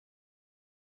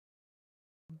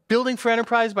Building for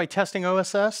enterprise by testing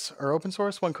OSS or open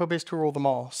source, one Codebase to rule them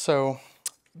all. So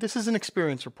this is an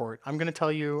experience report. I'm going to tell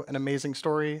you an amazing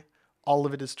story. All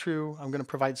of it is true. I'm going to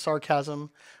provide sarcasm.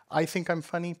 I think I'm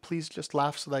funny. Please just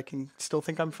laugh so that I can still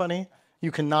think I'm funny. You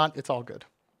cannot. It's all good.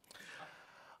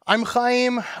 I'm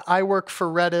Chayim. I work for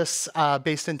Redis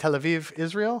based in Tel Aviv,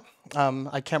 Israel.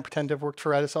 I can't pretend to have worked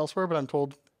for Redis elsewhere, but I'm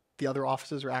told the other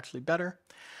offices are actually better.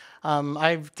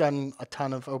 I've done a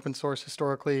ton of open source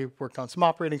historically, worked on some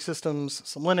operating systems,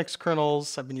 some Linux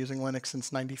kernels. I've been using Linux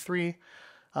since '93,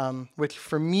 which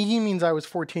for me means I was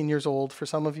 14 years old. For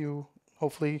some of you,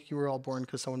 hopefully you were all born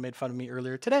because someone made fun of me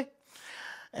earlier today.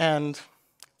 And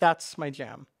that's my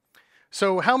jam.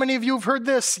 So how many of you have heard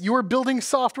this? You were building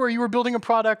software, you were building a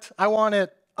product. I want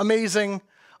it amazing.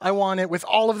 I want it with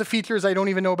all of the features I don't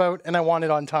even know about, and I want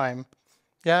it on time.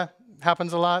 Yeah,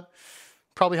 happens a lot.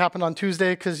 Probably happened on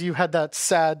Tuesday because you had that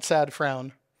sad, sad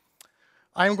frown.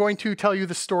 I'm going to tell you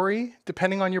the story.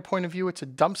 Depending on your point of view, it's a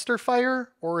dumpster fire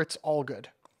or it's all good.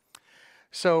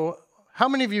 So how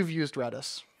many of you have used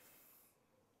Redis?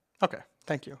 OK,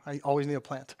 thank you. I always need a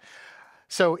plant.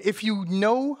 So if you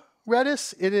know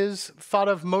Redis, it is thought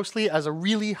of mostly as a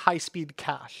really high-speed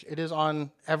cache. It is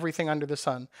on everything under the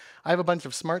sun. I have a bunch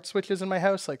of smart switches in my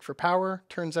house, like for power.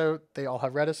 Turns out they all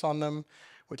have Redis on them,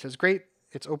 which is great.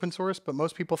 It's open source, but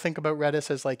most people think about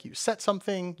Redis as like you set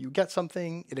something, you get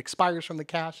something, it expires from the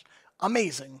cache.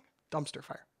 Amazing. Dumpster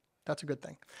fire. That's a good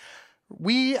thing.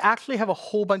 We actually have a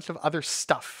whole bunch of other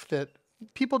stuff that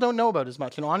people don't know about as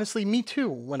much. And honestly, me too,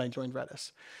 when I joined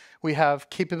Redis. We have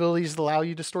capabilities that allow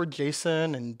you to store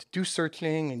JSON and do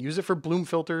searching and use it for Bloom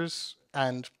filters.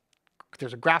 And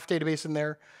there's a graph database in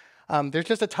there. There's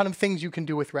just a ton of things you can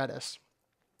do with Redis.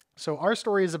 So our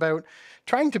story is about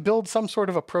trying to build some sort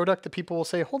of a product that people will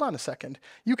say, hold on a second,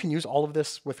 you can use all of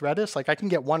this with Redis. Like I can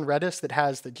get one Redis that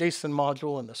has the JSON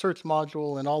module and the search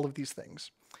module and all of these things.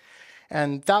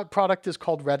 And that product is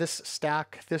called Redis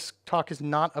Stack. This talk is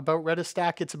not about Redis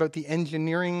Stack. It's about the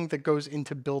engineering that goes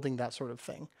into building that sort of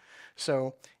thing.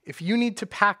 So if you need to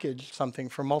package something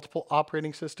for multiple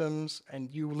operating systems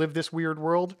and you live this weird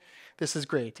world, this is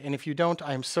great. And if you don't,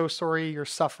 I'm so sorry you're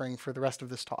suffering for the rest of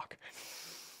this talk.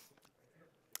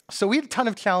 So we had a ton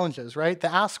of challenges, right?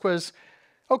 The ask was,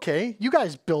 OK, you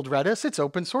guys build Redis. It's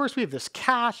open source. We have this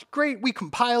cache. Great. We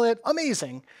compile it.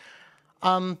 Amazing.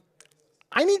 I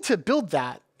need to build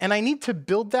that. And I need to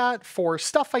build that for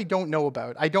stuff I don't know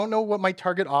about. I don't know what my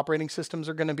target operating systems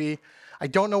are going to be. I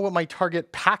don't know what my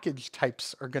target package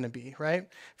types are going to be, right?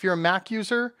 If you're a Mac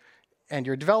user and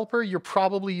you're a developer, you're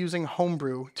probably using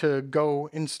Homebrew to go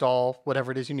install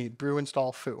whatever it is you need, brew,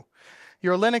 install, foo.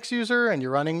 You're a Linux user and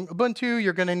you're running Ubuntu,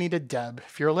 you're going to need a deb.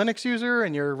 If you're a Linux user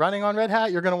and you're running on Red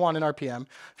Hat, you're going to want an RPM.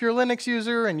 If you're a Linux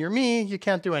user and you're me, you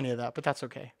can't do any of that, but that's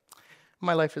OK.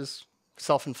 My life is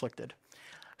self-inflicted.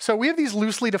 So we have these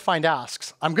loosely defined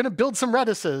asks. I'm going to build some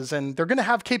Redises, and they're going to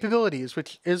have capabilities,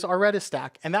 which is our Redis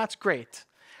stack, and that's great.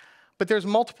 But there's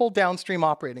multiple downstream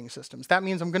operating systems. That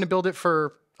means I'm going to build it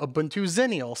for Ubuntu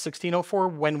Xenial 1604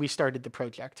 when we started the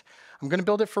project. I'm going to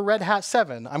build it for Red Hat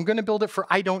 7. I'm going to build it for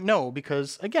I don't know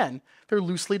because, again, they're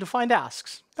loosely defined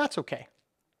asks. That's OK.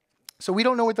 So we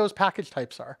don't know what those package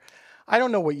types are. I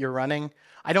don't know what you're running.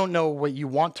 I don't know what you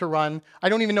want to run. I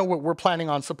don't even know what we're planning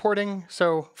on supporting.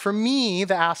 So for me,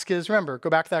 the ask is, remember,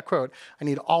 go back to that quote. I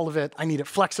need all of it. I need it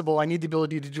flexible. I need the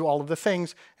ability to do all of the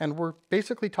things. And we're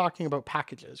basically talking about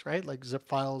packages, right? Like zip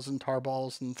files and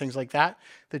tarballs and things like that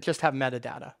that just have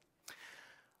metadata.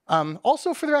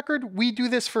 Also, for the record, we do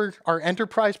this for our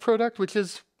enterprise product, which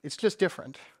is, it's just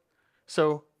different.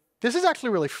 So this is actually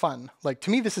really fun. Like,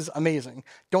 to me, this is amazing.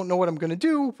 Don't know what I'm going to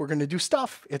do. We're going to do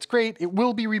stuff. It's great. It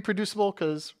will be reproducible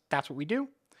because that's what we do.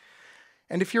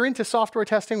 And if you're into software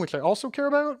testing, which I also care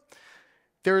about,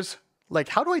 there's like,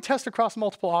 how do I test across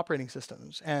multiple operating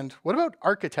systems? And what about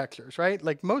architectures, right?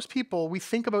 Like most people, we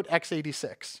think about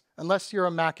x86. Unless you're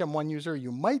a Mac M1 user,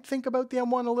 you might think about the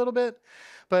M1 a little bit.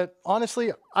 But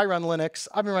honestly, I run Linux.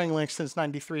 I've been running Linux since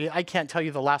 '93. I can't tell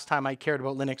you the last time I cared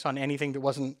about Linux on anything that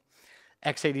wasn't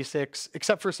x86,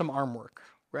 except for some ARM work,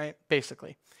 right?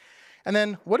 Basically. And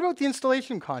then what about the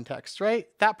installation context, right?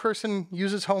 That person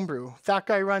uses Homebrew. That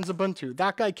guy runs Ubuntu.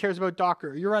 That guy cares about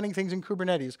Docker. You're running things in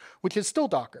Kubernetes, which is still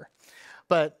Docker.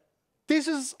 But this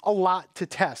is a lot to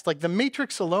test. Like the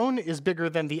matrix alone is bigger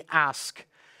than the ask.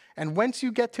 And once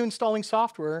you get to installing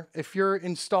software, if you're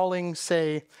installing,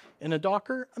 say, in a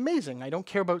Docker, amazing. I don't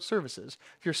care about services.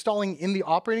 If you're installing in the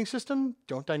operating system,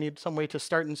 don't I need some way to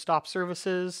start and stop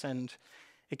services? And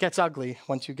it gets ugly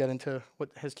once you get into what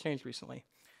has changed recently.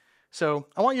 So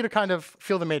I want you to kind of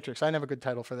feel the matrix. I didn't have a good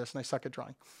title for this, and I suck at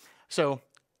drawing. So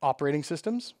operating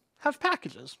systems have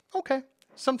packages. OK,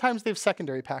 Sometimes they have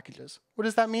secondary packages. What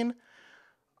does that mean?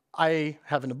 I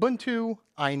have an Ubuntu,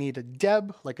 I need a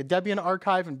deb, like a Debian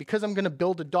archive, and because I'm going to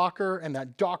build a Docker, and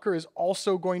that Docker is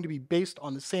also going to be based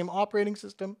on the same operating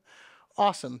system,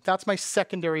 awesome, that's my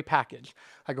secondary package.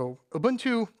 I go,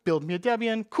 Ubuntu, build me a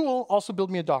Debian, cool, also build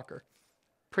me a Docker.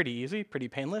 Pretty easy, pretty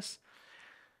painless.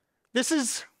 This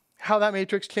is how that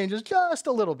matrix changes just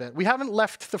a little bit. We haven't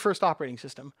left the first operating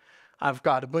system. I've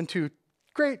got Ubuntu,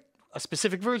 great, a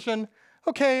specific version.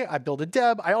 Okay, I build a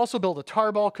deb. I also build a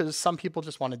tarball because some people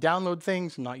just want to download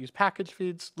things and not use package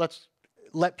feeds. Let's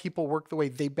let people work the way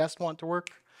they best want to work.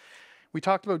 We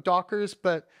talked about Dockers,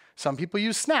 but some people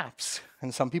use snaps,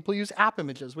 and some people use app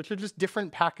images, which are just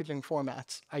different packaging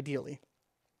formats, ideally.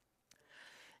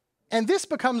 And this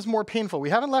becomes more painful.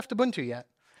 We haven't left Ubuntu yet.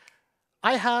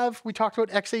 We talked about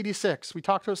x86. We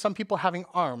talked about some people having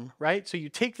ARM, right? So you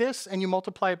take this and you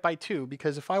multiply it by 2,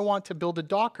 because if I want to build a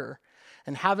Docker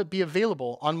and have it be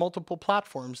available on multiple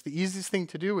platforms, the easiest thing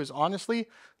to do is honestly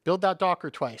build that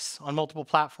Docker twice on multiple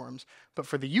platforms. But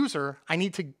for the user, I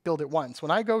need to build it once.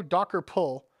 When I go Docker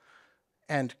pull,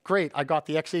 and great, I got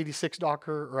the x86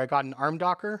 Docker or I got an ARM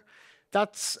Docker,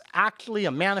 that's actually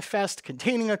a manifest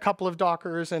containing a couple of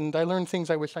Dockers, and I learned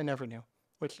things I wish I never knew,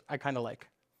 which I kind of like.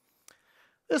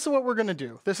 This is what we're going to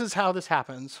do. This is how this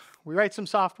happens. We write some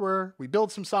software, we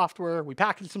build some software, we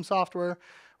package some software.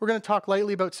 We're going to talk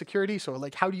lightly about security, so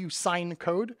like how do you sign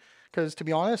code? Because to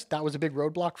be honest, that was a big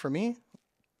roadblock for me.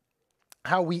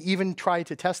 How we even try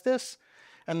to test this.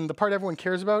 And the part everyone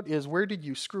cares about is where did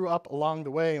you screw up along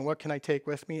the way and what can I take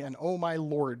with me? And oh my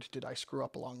lord, did I screw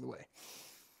up along the way.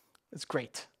 It's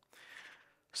great.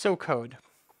 So code.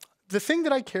 The thing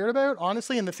that I cared about,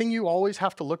 honestly, and the thing you always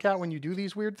have to look at when you do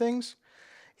these weird things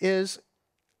is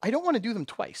I don't want to do them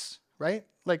twice, right?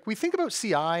 Like we think about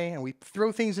CI and we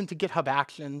throw things into GitHub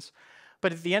Actions,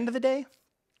 but at the end of the day,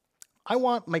 I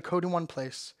want my code in one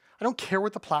place. I don't care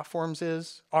what the platforms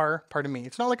are, pardon me.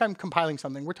 It's not like I'm compiling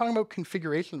something. We're talking about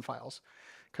configuration files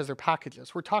because they're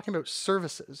packages. We're talking about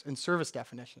services and service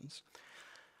definitions.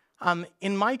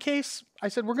 In my case, I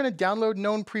said we're going to download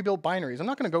known pre-built binaries. I'm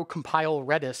not going to go compile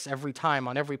Redis every time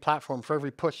on every platform for every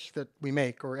push that we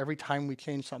make or every time we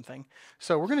change something.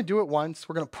 So we're going to do it once.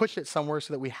 We're going to push it somewhere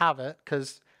so that we have it,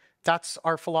 because that's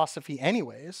our philosophy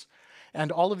anyways.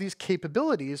 And all of these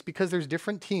capabilities, because there's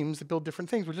different teams that build different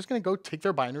things, we're just going to go take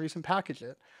their binaries and package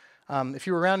it. If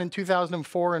you were around in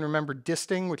 2004 and remember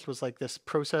disting, which was like this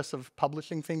process of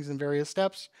publishing things in various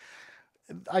steps,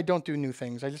 I don't do new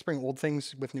things. I just bring old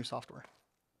things with new software.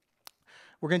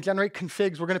 We're going to generate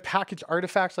configs. We're going to package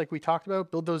artifacts like we talked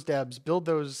about, build those debs, build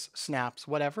those snaps,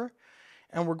 whatever.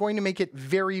 And we're going to make it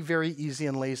very, very easy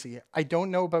and lazy. I don't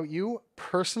know about you.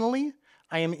 Personally,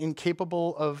 I am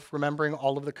incapable of remembering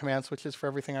all of the command switches for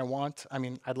everything I want. I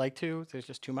mean, I'd like to. There's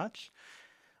just too much.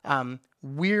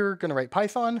 We're going to write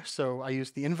Python, so I use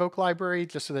the invoke library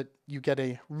just so that you get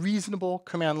a reasonable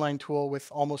command line tool with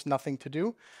almost nothing to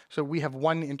do. So we have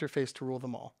one interface to rule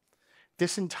them all.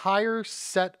 This entire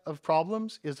set of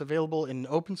problems is available in an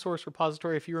open source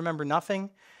repository. If you remember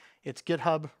nothing, it's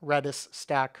GitHub, Redis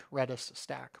Stack, Redis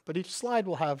Stack. But each slide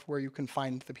will have where you can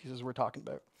find the pieces we're talking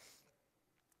about.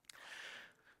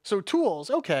 So tools,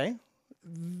 okay.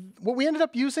 What we ended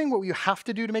up using, what you have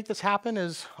to do to make this happen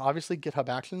is obviously GitHub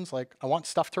Actions. Like, I want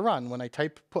stuff to run when I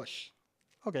type push.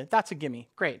 Okay, that's a gimme.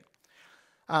 Great.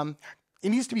 It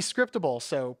needs to be scriptable,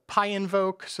 so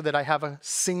PyInvoke so that I have a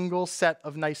single set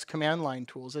of nice command line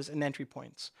tools as an entry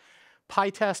points.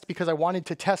 PyTest because I wanted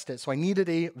to test it, so I needed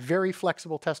a very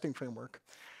flexible testing framework.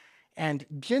 And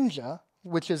Jinja,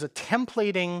 which is a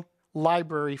templating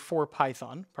library for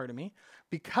Python, pardon me,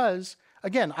 because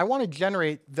again, I want to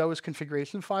generate those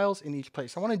configuration files in each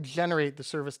place. I want to generate the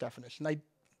service definition.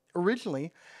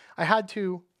 Originally, I had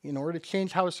to, in order to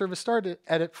change how a service started,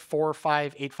 edit 4,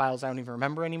 5, 8 files. I don't even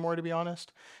remember anymore, to be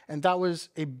honest. And that was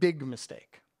a big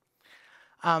mistake.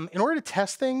 In order to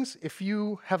test things, if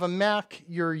you have a Mac,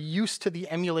 you're used to the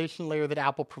emulation layer that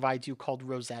Apple provides you called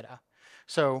Rosetta.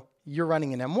 So you're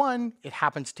running an M1, it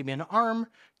happens to be an ARM.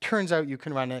 Turns out you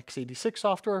can run x86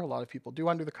 software. A lot of people do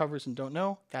under the covers and don't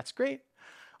know. That's great.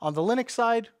 On the Linux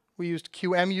side, we used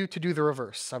QEMU to do the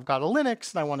reverse. I've got a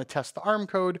Linux and I want to test the ARM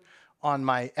code on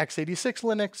my x86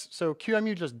 Linux. So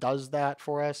QEMU just does that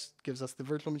for us, gives us the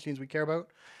virtual machines we care about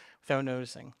without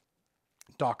noticing.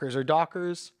 Dockers are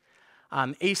Dockers.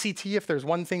 ACT, if there's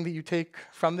one thing that you take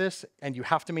from this and you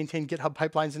have to maintain GitHub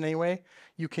pipelines in any way,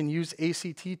 you can use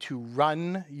ACT to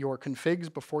run your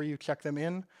configs before you check them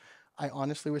in. I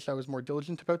honestly wish I was more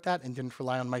diligent about that and didn't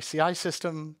rely on my CI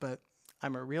system, but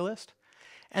I'm a realist.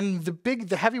 And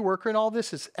the heavy worker in all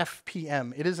this is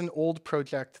FPM. It is an old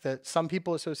project that some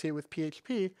people associate with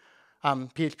PHP.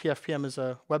 PHP FPM is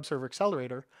a web server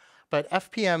accelerator. But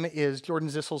FPM is Jordan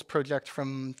Zissel's project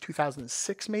from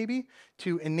 2006, maybe,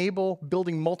 to enable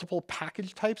building multiple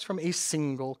package types from a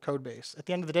single code base. At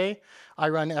the end of the day, I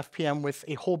run FPM with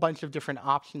a whole bunch of different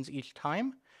options each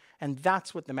time, and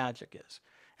that's what the magic is.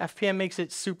 FPM makes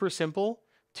it super simple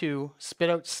to spit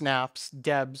out snaps,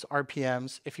 debs,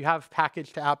 RPMs. If you have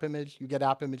package to app image, you get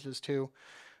app images too.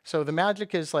 So the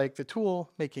magic is like the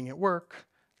tool making it work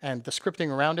and the scripting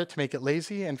around it to make it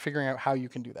lazy and figuring out how you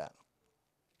can do that.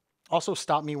 Also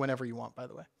stop me whenever you want, by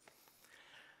the way.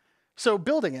 So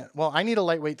building it, well, I need a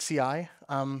lightweight CI.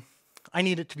 I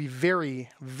need it to be very,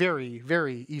 very,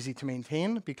 very easy to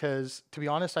maintain because, to be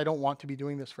honest, I don't want to be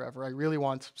doing this forever. I really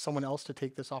want someone else to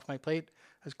take this off my plate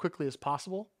as quickly as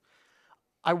possible.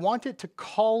 I want it to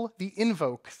call the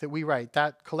invoke that we write,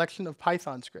 that collection of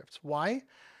Python scripts. Why?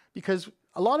 Because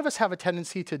a lot of us have a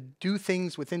tendency to do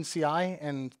things within CI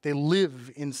and they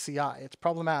live in CI. It's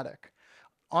problematic.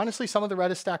 Honestly, some of the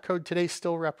Redis Stack code today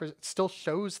still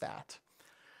shows that.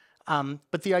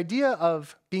 But the idea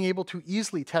of being able to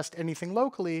easily test anything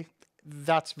locally,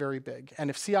 that's very big. And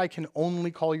if CI can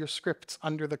only call your scripts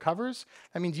under the covers,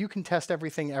 that means you can test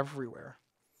everything everywhere.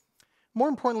 More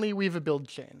importantly, we have a build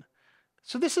chain.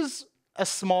 So this is a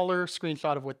smaller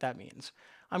screenshot of what that means.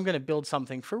 I'm going to build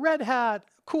something for Red Hat.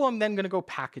 Cool, I'm then going to go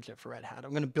package it for Red Hat.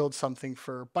 I'm going to build something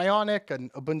for Bionic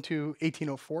and Ubuntu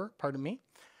 18.04, pardon me.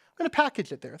 I'm going to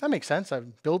package it there. That makes sense.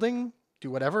 I'm building, do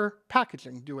whatever,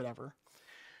 packaging, do whatever.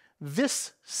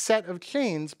 This set of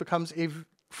chains becomes a,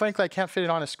 frankly, I can't fit it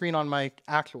on a screen on my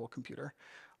actual computer,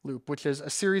 loop, which is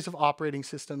a series of operating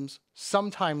systems,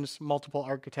 sometimes multiple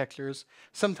architectures,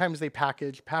 sometimes they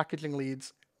package, packaging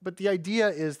leads. But the idea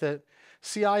is that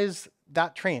CI is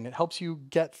that train. It helps you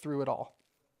get through it all.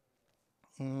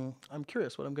 I'm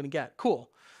curious what I'm going to get. Cool.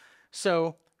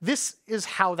 So this is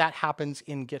how that happens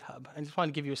in GitHub. I just want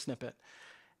to give you a snippet.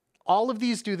 All of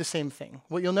these do the same thing.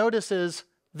 What you'll notice is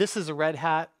this is a Red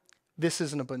Hat, this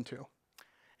is an Ubuntu.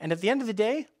 And at the end of the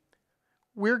day,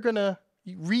 we're going to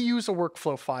reuse a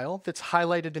workflow file that's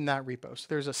highlighted in that repo. So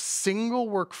there's a single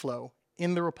workflow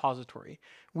in the repository.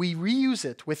 We reuse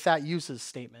it with that uses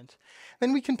statement.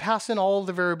 Then we can pass in all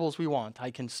the variables we want. I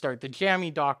can start the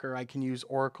jammy Docker. I can use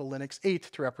Oracle Linux 8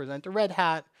 to represent a Red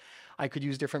Hat. I could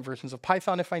use different versions of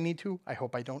Python if I need to. I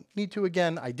hope I don't need to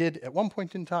again. I did at one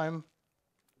point in time.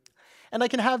 And I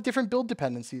can have different build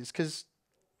dependencies because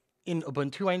in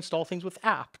Ubuntu, I install things with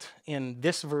apt. In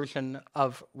this version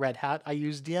of Red Hat, I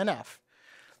use DNF.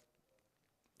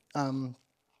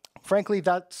 Frankly,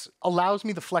 that allows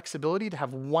me the flexibility to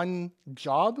have one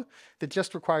job that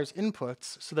just requires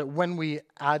inputs so that when we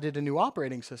added a new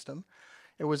operating system,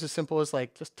 it was as simple as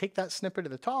like, just take that snippet at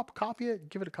the top, copy it,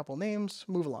 give it a couple names,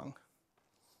 move along.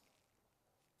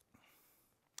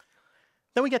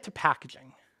 Then we get to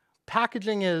packaging.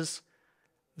 Packaging is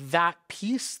that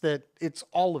piece that it's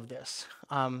all of this.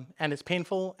 And it's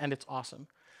painful and it's awesome.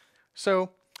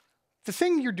 So the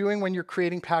thing you're doing when you're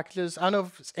creating packages, I don't know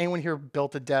if anyone here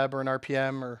built a deb or an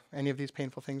RPM or any of these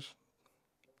painful things.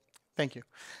 Thank you.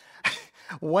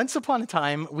 Once upon a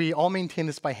time, we all maintained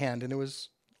this by hand, and it was,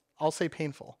 I'll say,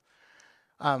 painful.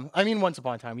 I mean, once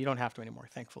upon a time. You don't have to anymore,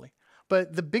 thankfully.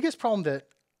 But the biggest problem that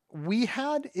we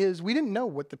had is we didn't know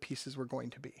what the pieces were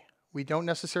going to be. We don't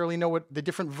necessarily know what the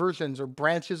different versions or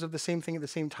branches of the same thing at the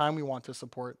same time we want to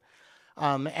support.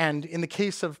 And in the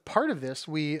case of part of this,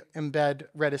 we embed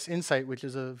Redis Insight, which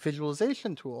is a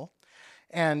visualization tool.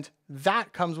 And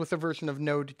that comes with a version of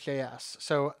Node.js.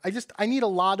 So I need a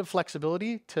lot of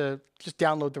flexibility to just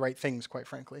download the right things, quite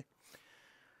frankly.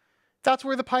 That's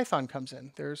where the Python comes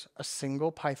in. There's a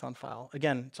single Python file.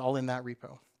 Again, it's all in that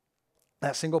repo.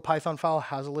 That single Python file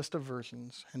has a list of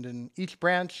versions. And in each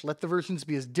branch, let the versions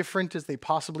be as different as they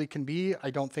possibly can be. I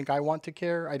don't think I want to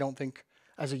care. I don't think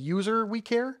as a user we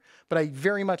care. But I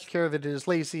very much care that it is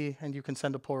lazy and you can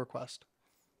send a pull request.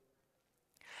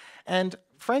 And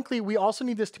frankly, we also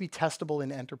need this to be testable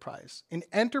in enterprise. In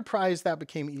enterprise, that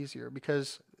became easier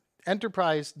because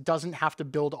enterprise doesn't have to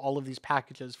build all of these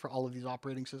packages for all of these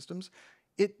operating systems.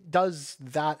 It does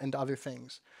that and other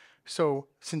things. So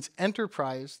since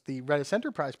enterprise, the Redis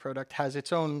Enterprise product has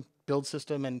its own build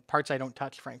system and parts I don't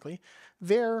touch, frankly,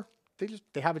 they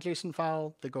have a JSON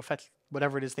file, they go fetch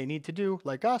whatever it is they need to do,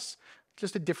 like us,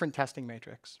 just a different testing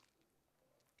matrix.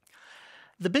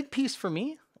 The big piece for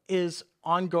me is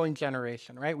ongoing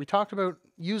generation, right? We talked about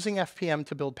using FPM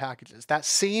to build packages. That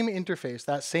same interface,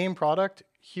 that same project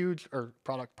is huge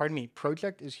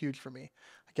for me.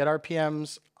 I get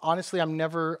RPMs. Honestly, I'm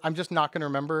just not going to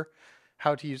remember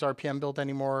how to use RPM build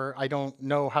anymore. I don't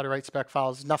know how to write spec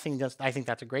files. Nothing against, I think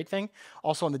that's a great thing.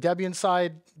 Also on the Debian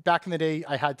side, back in the day,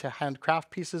 I had to handcraft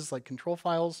pieces like control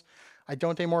files. I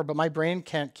don't anymore, but my brain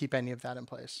can't keep any of that in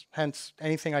place. Hence,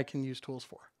 anything I can use tools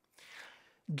for.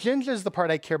 Jinja is the part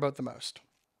I care about the most.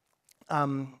 A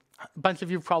bunch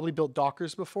of you have probably built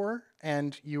Dockers before,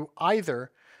 and you either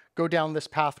go down this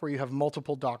path where you have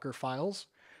multiple Docker files,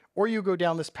 or you go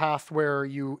down this path where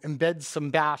you embed some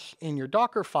bash in your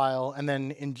Docker file and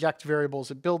then inject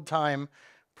variables at build time,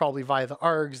 probably via the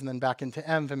args, and then back into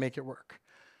env and make it work.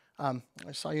 I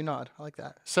saw you nod. I like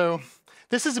that. So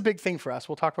this is a big thing for us.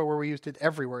 We'll talk about where we used it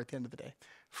everywhere at the end of the day.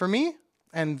 For me,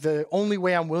 and the only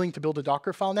way I'm willing to build a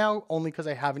Docker file now, only because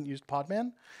I haven't used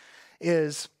Podman,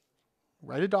 is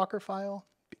write a Docker file.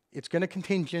 It's going to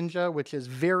contain Jinja, which is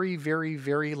very, very,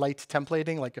 very light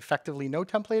templating, like effectively no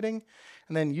templating,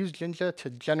 and then use Jinja to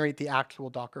generate the actual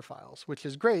Docker files, which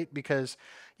is great because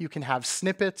you can have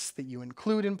snippets that you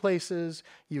include in places.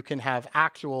 You can have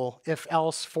actual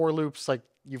if-else for loops, like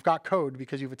you've got code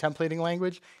because you have a templating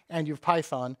language and you have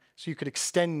Python, so you could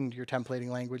extend your templating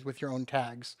language with your own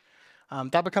tags.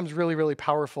 That becomes really, really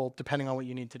powerful depending on what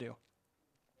you need to do.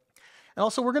 And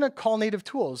also, we're going to call native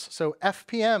tools. So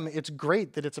FPM, it's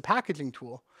great that it's a packaging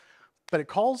tool, but it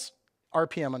calls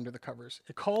RPM under the covers.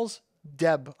 It calls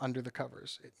deb under the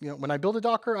covers. When I build a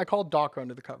Docker, I call Docker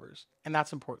under the covers, and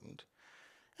that's important.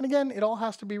 And again, it all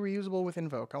has to be reusable with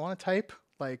invoke. I want to type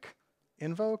like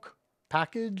invoke,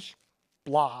 package,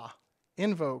 blah,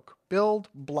 invoke, build,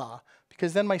 blah,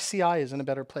 because then my CI is in a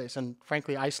better place, and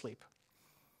frankly, I sleep.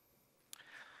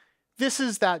 This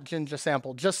is that Jinja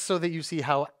sample, just so that you see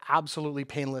how absolutely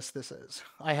painless this is.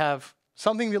 I have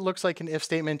something that looks like an if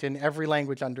statement in every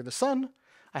language under the sun.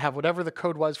 I have whatever the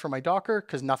code was for my Docker,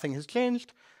 because nothing has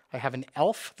changed. I have an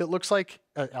else that looks like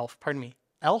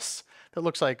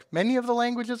many of the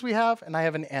languages we have, and I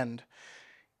have an end.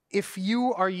 If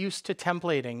you are used to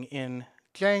templating in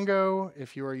Django,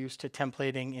 if you are used to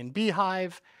templating in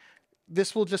Beehive,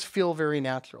 this will just feel very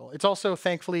natural. It's also,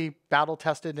 thankfully,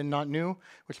 battle-tested and not new,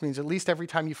 which means at least every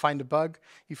time you find a bug,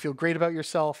 you feel great about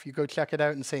yourself, you go check it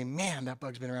out and say, man, that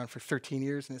bug's been around for 13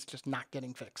 years and it's just not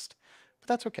getting fixed. But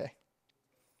that's okay.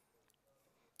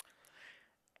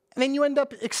 And then you end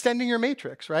up extending your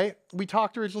matrix, right? We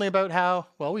talked originally about how,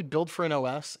 well, we build for an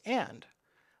OS and.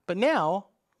 But now,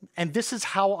 and this is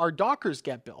how our Dockers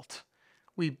get built,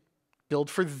 we build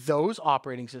for those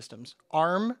operating systems,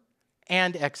 ARM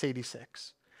and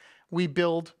x86. We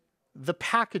build the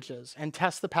packages and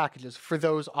test the packages for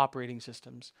those operating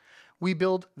systems. We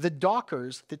build the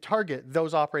Dockers that target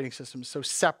those operating systems, so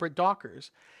separate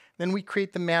Dockers. Then we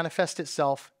create the manifest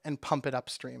itself and pump it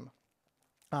upstream.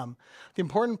 The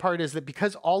important part is that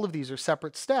because all of these are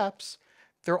separate steps,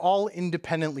 they're all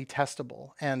independently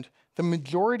testable. And the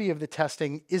majority of the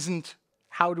testing isn't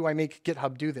how do I make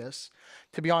GitHub do this.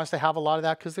 To be honest, I have a lot of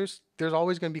that because there's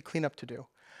always going to be cleanup to do.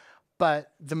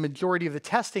 But the majority of the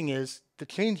testing is the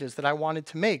changes that I wanted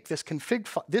to make, this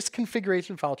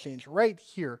configuration file change right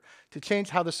here to change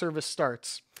how the service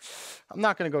starts. I'm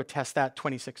not going to go test that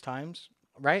 26 times,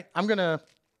 right? I'm going to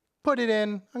put it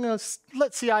in. I'm going to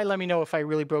let CI let me know if I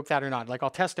really broke that or not. Like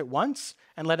I'll test it once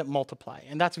and let it multiply.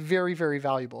 And that's very, very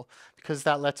valuable because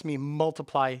that lets me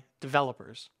multiply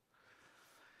developers.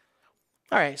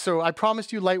 All right, so I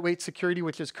promised you lightweight security,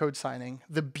 which is code signing.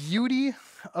 The beauty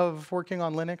of working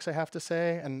on Linux, I have to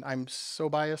say, and I'm so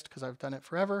biased because I've done it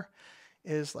forever,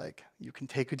 is like you can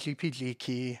take a GPG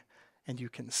key and you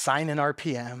can sign an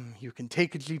RPM. You can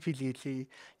take a GPG key.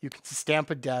 You can stamp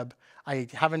a deb. I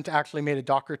haven't actually made a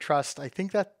Docker trust. I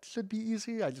think that should be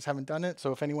easy. I just haven't done it.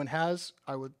 So if anyone has,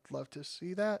 I would love to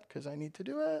see that because I need to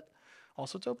do it.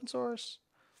 Also, it's open source.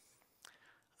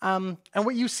 And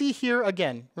what you see here,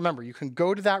 again, remember, you can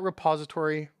go to that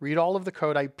repository, read all of the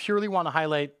code. I purely want to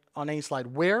highlight on any slide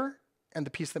where and the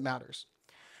piece that matters.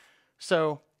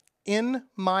 So in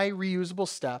my reusable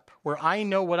step, where I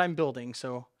know what I'm building,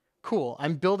 so cool,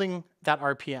 I'm building that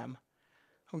RPM.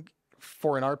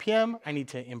 For an RPM, I need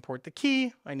to import the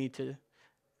key. I need to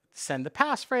send the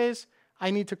passphrase.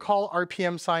 I need to call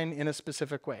RPM sign in a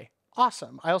specific way.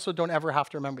 Awesome. I also don't ever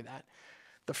have to remember that.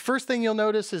 The first thing you'll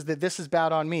notice is that this is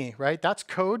bad on me, right? That's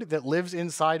code that lives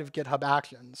inside of GitHub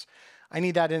Actions. I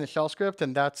need that in a shell script,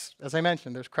 and that's, as I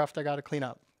mentioned, there's cruft I got to clean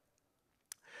up.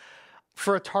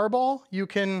 For a tarball, you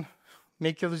can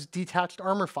make those detached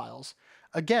armor files.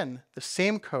 Again, the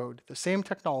same code, the same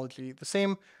technology, the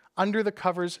same under the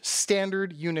covers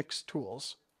standard Unix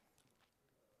tools.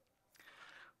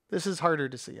 This is harder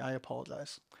to see, I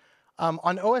apologize.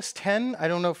 On OS X, I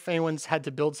don't know if anyone's had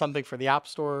to build something for the App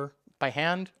Store. by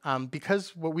hand.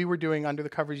 Because what we were doing under the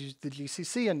covers used the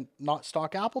GCC and not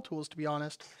stock Apple tools, to be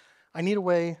honest, I need a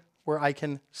way where I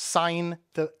can sign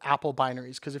the Apple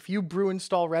binaries. Because if you brew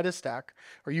install Redis Stack,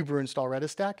 or you brew install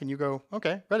Redis Stack, and you go,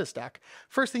 okay, Redis Stack,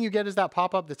 first thing you get is that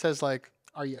pop-up that says, like,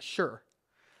 are you sure?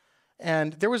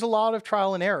 And there was a lot of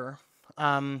trial and error,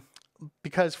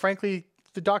 because frankly,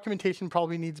 the documentation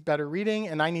probably needs better reading,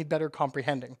 and I need better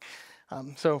comprehending.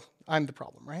 So I'm the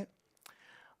problem, right?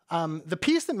 The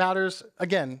piece that matters,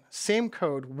 again, same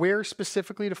code, where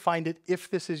specifically to find it if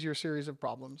this is your series of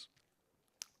problems.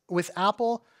 With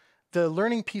Apple, the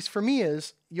learning piece for me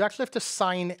is you actually have to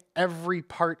sign every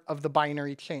part of the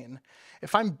binary chain.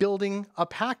 If I'm building a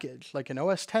package, like an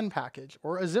OS X package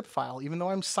or a zip file, even though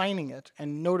I'm signing it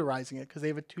and notarizing it because they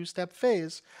have a two-step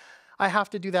phase, I have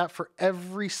to do that for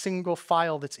every single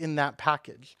file that's in that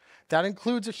package. That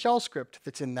includes a shell script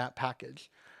that's in that package.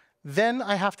 Then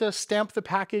I have to stamp the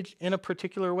package in a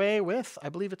particular way with, I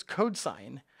believe it's code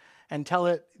sign, and tell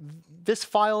it, this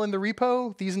file in the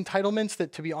repo, these entitlements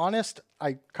that, to be honest,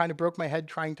 I kind of broke my head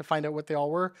trying to find out what they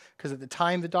all were, because at the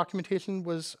time the documentation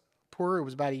was poor. It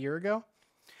was about a year ago.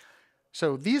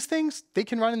 So these things, they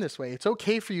can run in this way. It's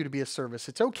OK for you to be a service.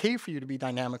 It's OK for you to be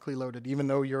dynamically loaded, even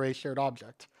though you're a shared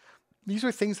object. These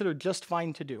are things that are just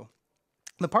fine to do.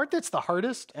 The part that's the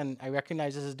hardest, and I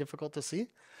recognize this is difficult to see,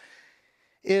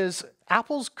 is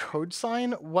Apple's code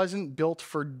sign wasn't built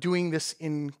for doing this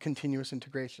in continuous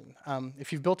integration.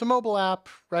 If you've built a mobile app,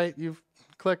 right, you've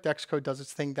clicked, Xcode does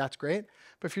its thing, that's great.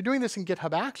 But if you're doing this in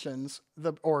GitHub Actions,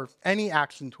 or any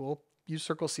action tool, use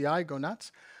Circle CI, go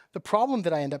nuts. The problem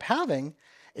that I end up having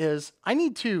is I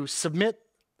need to submit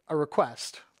a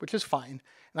request, which is fine,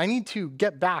 and I need to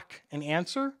get back an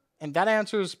answer, and that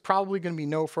answer is probably going to be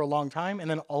no for a long time,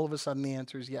 and then all of a sudden the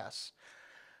answer is yes.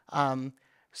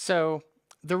 So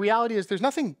the reality is there's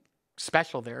nothing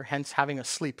special there, hence having a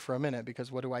sleep for a minute,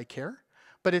 because what do I care?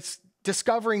 But it's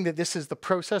discovering that this is the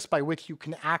process by which you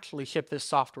can actually ship this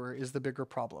software is the bigger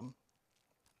problem.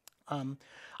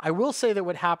 I will say that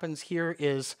what happens here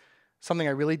is something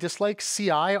I really dislike.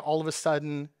 CI all of a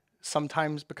sudden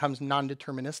sometimes becomes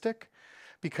non-deterministic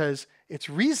because it's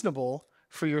reasonable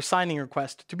for your signing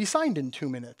request to be signed in 2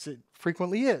 minutes. It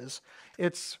frequently is.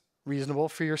 It's reasonable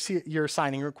for your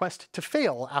signing request to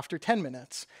fail after 10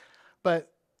 minutes.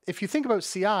 But if you think about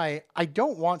CI, I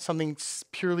don't want something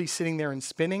purely sitting there and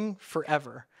spinning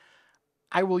forever.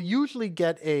 I will usually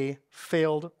get a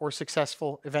failed or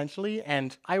successful eventually,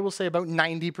 and I will say about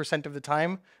 90% of the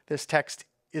time, this text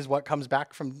is what comes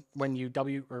back from when you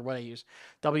W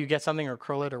get something or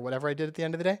curl it or whatever I did at the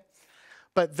end of the day.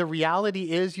 But the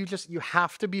reality is you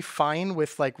have to be fine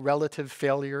with like relative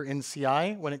failure in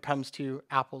CI when it comes to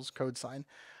Apple's code sign.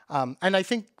 And I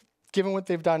think given what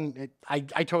they've done,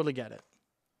 I totally get it.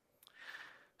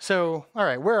 So, all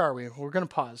right, where are we? We're going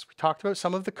to pause. We talked about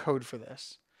some of the code for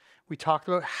this. We talked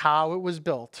about how it was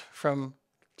built from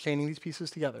chaining these pieces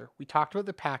together. We talked about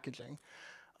the packaging.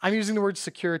 I'm using the word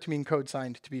secure to mean code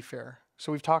signed, to be fair.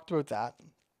 So we've talked about that.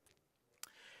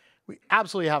 We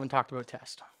absolutely haven't talked about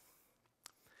test.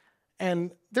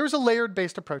 And there's a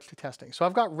layered-based approach to testing. So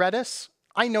I've got Redis.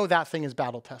 I know that thing is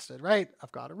battle tested, right?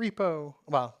 I've got a repo.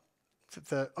 Well,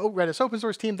 the Redis open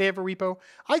source team, they have a repo.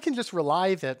 I can just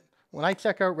rely that when I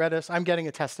check out Redis, I'm getting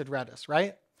a tested Redis,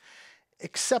 right?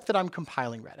 Except that I'm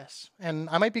compiling Redis. And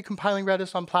I might be compiling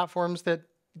Redis on platforms that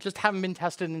just haven't been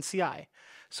tested in CI.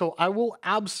 So I will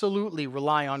absolutely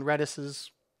rely on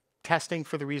Redis's testing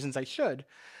for the reasons I should.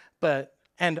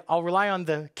 And I'll rely on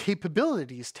the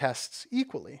capabilities tests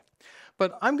equally.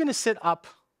 But I'm going to sit up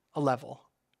a level.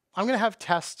 I'm going to have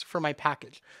tests for my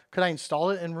package. Could I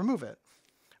install it and remove it?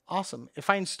 Awesome. If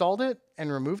I installed it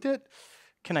and removed it,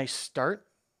 can I start?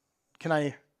 Can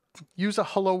I use a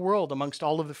hello world amongst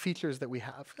all of the features that we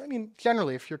have? I mean,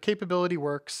 generally, if your capability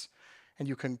works and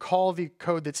you can call the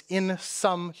code that's in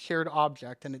some shared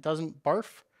object and it doesn't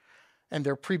barf and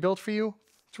they're pre-built for you,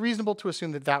 it's reasonable to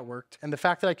assume that that worked. And the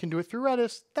fact that I can do it through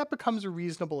Redis, that becomes a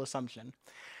reasonable assumption.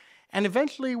 And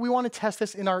eventually, we want to test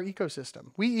this in our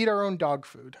ecosystem. We eat our own dog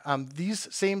food.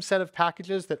 These same set of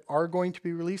packages that are going to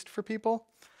be released for people,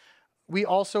 we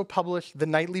also publish the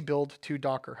nightly build to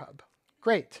Docker Hub.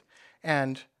 Great.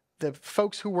 And the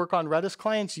folks who work on Redis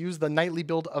clients use the nightly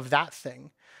build of that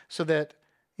thing so that,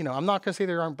 I'm not going to say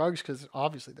there aren't bugs because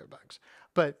obviously there are bugs,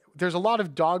 but there's a lot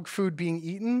of dog food being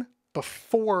eaten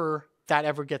before that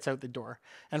ever gets out the door.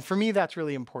 And for me, that's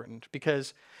really important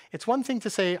because it's one thing to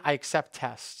say I accept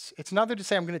tests. It's another to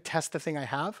say I'm going to test the thing I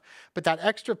have. But that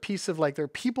extra piece of there are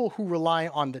people who rely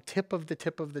on the tip of the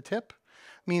tip of the tip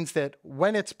means that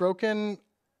when it's broken,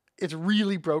 it's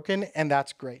really broken, and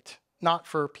that's great. Not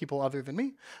for people other than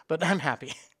me, but I'm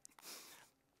happy.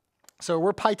 So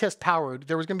we're PyTest powered.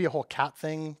 There was going to be a whole cat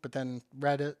thing, but then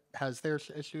Reddit has their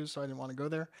issues, so I didn't want to go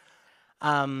there.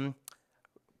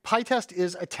 PyTest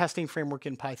is a testing framework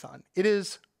in Python. It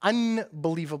is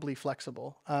unbelievably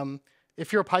flexible.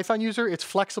 If you're a Python user, it's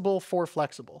flexible for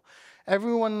flexible.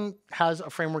 Everyone has a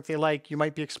framework they like. You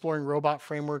might be exploring robot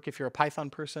framework if you're a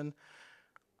Python person.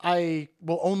 I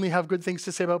will only have good things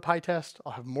to say about PyTest.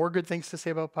 I'll have more good things to say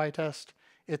about PyTest.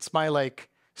 It's my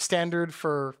standard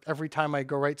for every time I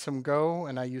go write some Go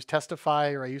and I use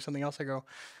Testify or I use something else, I go,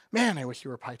 man, I wish you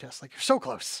were PyTest. Like, you're so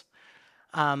close.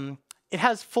 It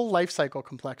has full lifecycle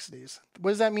complexities.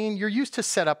 What does that mean? You're used to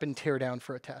set up and tear down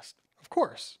for a test. Of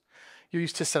course. You're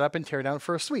used to set up and tear down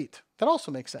for a suite. That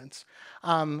also makes sense.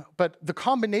 But the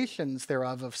combinations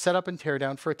thereof of set up and tear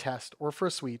down for a test or for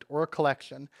a suite or a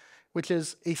collection, which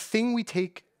is a thing we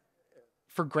take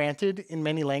for granted in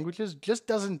many languages, just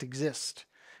doesn't exist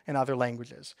in other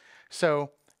languages.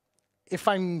 So if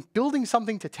I'm building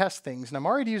something to test things and I'm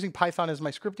already using Python as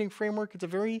my scripting framework, it's a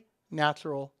very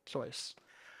natural choice.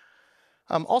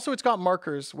 Also, it's got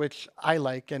markers, which I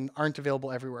like and aren't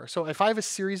available everywhere. So if I have a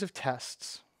series of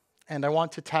tests and I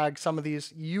want to tag some of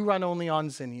these, you run only on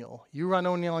Xennial, you run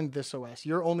only on this OS,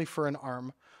 you're only for an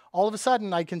ARM, all of a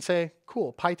sudden I can say,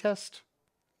 cool, PyTest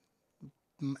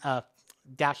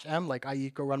 -m, like i.e.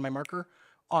 go run my marker,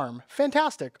 ARM.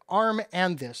 Fantastic. ARM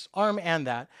and this, ARM and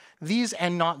that. These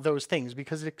and not those things,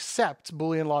 because it accepts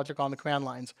Boolean logic on the command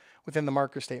lines within the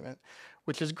marker statement,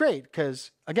 which is great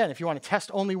because, again, if you want to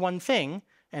test only one thing,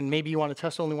 and maybe you want to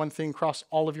test only one thing across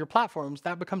all of your platforms,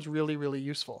 that becomes really, really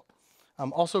useful.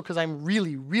 Also because I'm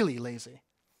really, really lazy.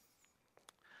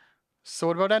 So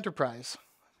what about enterprise?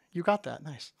 You got that.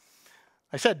 Nice.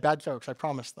 I said bad jokes. I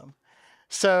promised them.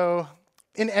 So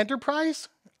in enterprise,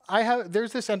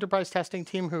 there's this enterprise testing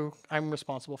team who I'm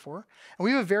responsible for, and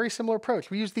we have a very similar approach.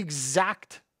 We use the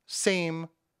exact same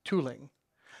tooling.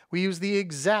 We use the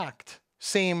exact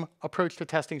same approach to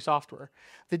testing software.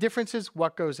 The difference is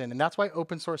what goes in, and that's why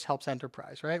open source helps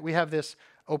enterprise, right? We have this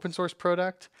open source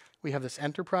product, we have this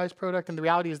enterprise product, and the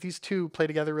reality is these two play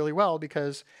together really well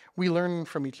because we learn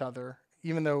from each other,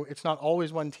 even though it's not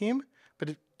always one team, but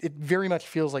it very much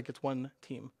feels like it's one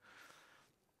team.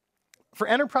 For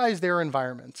enterprise, there are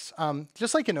environments.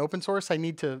 Just like in open source, I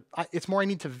need to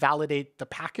validate the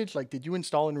package, like did you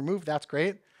install and remove, that's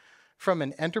great. From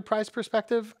an enterprise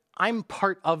perspective, I'm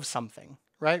part of something,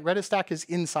 right? Redis Stack is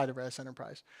inside of Redis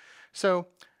Enterprise. So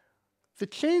the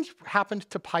change happened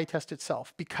to PyTest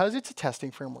itself. Because it's a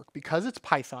testing framework, because it's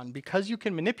Python, because you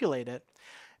can manipulate it,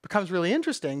 it becomes really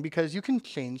interesting because you can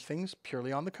change things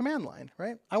purely on the command line,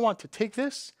 right? I want to take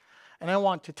this, and I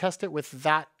want to test it with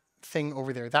that thing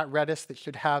over there, that Redis that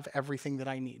should have everything that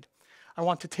I need. I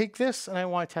want to take this, and I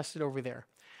want to test it over there.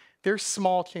 There's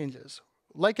small changes.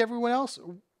 Like everyone else,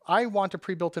 I want a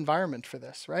pre-built environment for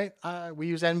this, right? We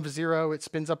use env0. It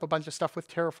spins up a bunch of stuff with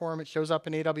Terraform. It shows up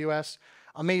in AWS.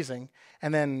 Amazing.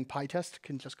 And then PyTest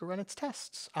can just go run its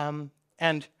tests.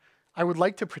 And I would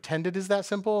like to pretend it is that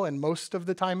simple, and most of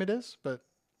the time it is, but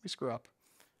we screw up,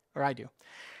 or I do.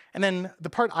 And then the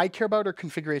part I care about are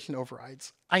configuration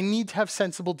overrides. I need to have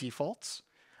sensible defaults.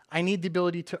 I need the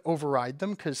ability to override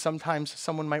them, because sometimes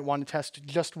someone might want to test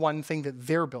just one thing that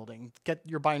they're building. Get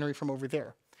your binary from over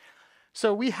there.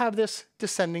 So we have this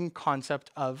descending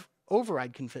concept of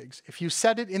override configs. If you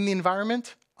set it in the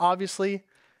environment, obviously,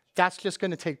 that's just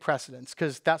going to take precedence,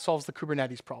 because that solves the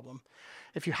Kubernetes problem.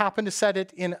 If you happen to set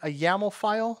it in a YAML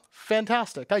file,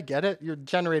 fantastic. I get it. You're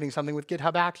generating something with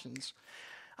GitHub Actions.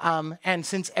 And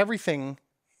since everything,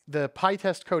 the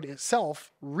PyTest code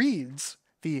itself reads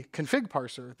the config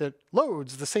parser that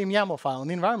loads the same YAML file in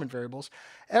the environment variables,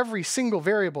 every single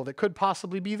variable that could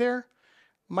possibly be there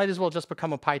might as well just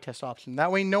become a PyTest option.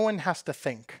 That way, no one has to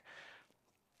think,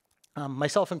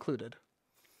 myself included.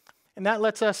 And that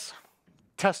lets us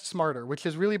test smarter, which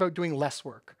is really about doing less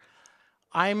work.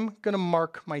 I'm going to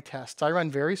mark my tests. I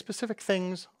run very specific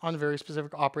things on very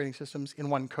specific operating systems in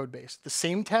one code base. The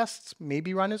same tests may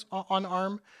be run as on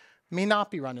ARM, may not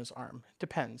be run as ARM. It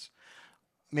depends.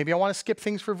 Maybe I want to skip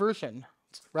things for version,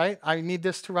 right? I need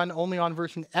this to run only on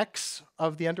version X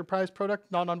of the enterprise product,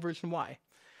 not on version Y.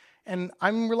 And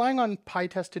I'm relying on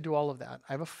PyTest to do all of that.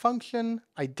 I have a function,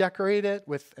 I decorate it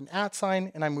with an @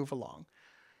 sign, and I move along.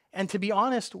 And to be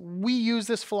honest, we use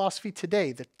this philosophy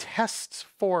today. The tests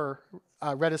for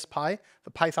Redis Py,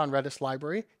 the Python Redis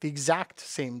library, the exact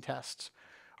same tests,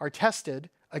 are tested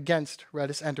against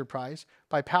Redis Enterprise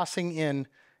by passing in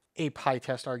a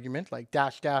PyTest argument, like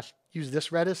 -- use this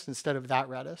Redis instead of that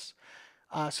Redis.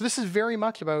 So this is very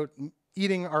much about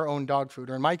eating our own dog food,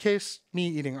 or in my case, me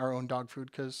eating our own dog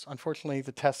food, because unfortunately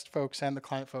the test folks and the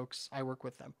client folks, I work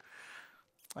with them.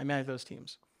 I manage those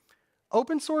teams.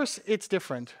 Open source, it's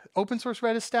different. Open source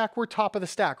Redis Stack, we're top of the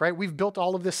stack, right? We've built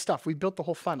all of this stuff. We've built the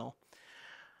whole funnel.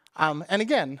 And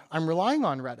again, I'm relying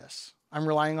on Redis. I'm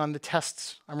relying on the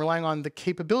tests. I'm relying on the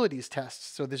capabilities tests.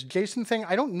 So this JSON thing,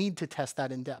 I don't need to test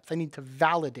that in depth. I need to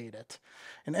validate it.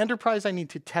 In enterprise, I need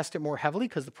to test it more heavily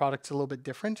because the product's a little bit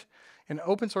different. In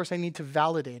open source, I need to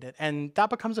validate it. And that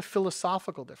becomes a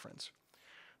philosophical difference.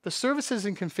 The services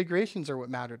and configurations are what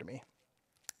matter to me.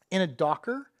 In a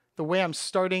Docker, the way I'm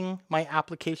starting my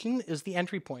application is the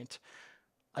entry point.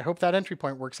 I hope that entry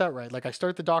point works out right. Like I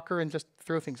start the Docker and just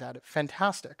throw things at it.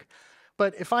 Fantastic.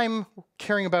 But if I'm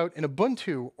caring about an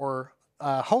Ubuntu or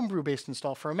a homebrew-based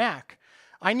install for a Mac,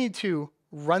 I need to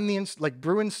run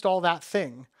brew install that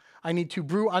thing. I need to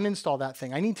brew uninstall that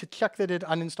thing. I need to check that it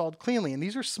uninstalled cleanly. And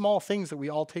these are small things that we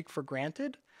all take for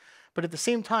granted. But at the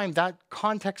same time, that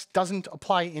context doesn't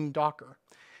apply in Docker.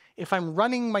 If I'm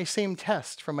running my same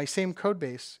test from my same code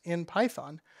base in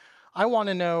Python, I want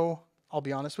to know, I'll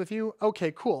be honest with you,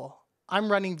 okay, cool.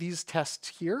 I'm running these tests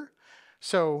here.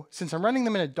 So since I'm running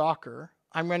them in a Docker,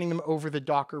 I'm running them over the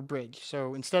Docker bridge.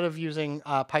 So instead of using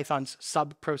Python's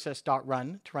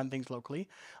subprocess.run to run things locally,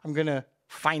 I'm going to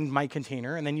find my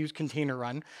container and then use container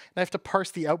run. And I have to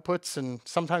parse the outputs, and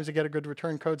sometimes I get a good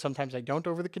return code, sometimes I don't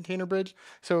over the container bridge.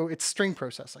 So it's string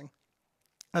processing,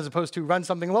 as opposed to run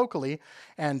something locally.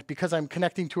 And because I'm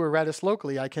connecting to a Redis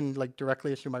locally, I can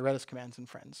directly issue my Redis commands in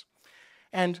friends.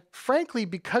 And frankly,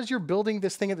 because you're building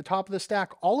this thing at the top of the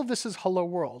stack, all of this is hello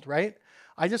world, right?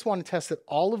 I just want to test that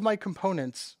all of my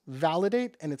components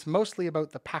validate, and it's mostly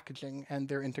about the packaging and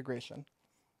their integration.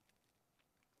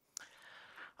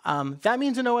 That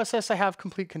means in OSS, I have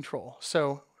complete control.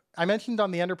 So I mentioned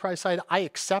on the enterprise side, I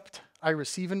accept, I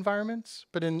receive environments.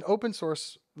 But in open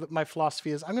source, my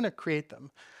philosophy is I'm going to create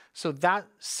them. So that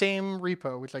same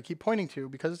repo, which I keep pointing to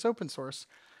because it's open source,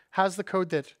 has the code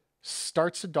that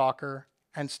starts a Docker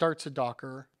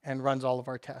and runs all of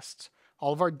our tests.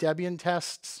 All of our Debian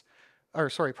tests, all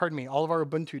of our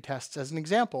Ubuntu tests as an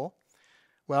example.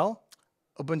 Well,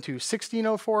 Ubuntu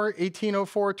 16.04,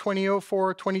 18.04,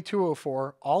 20.04,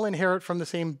 22.04 all inherit from the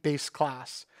same base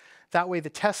class. That way the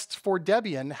tests for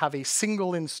Debian have a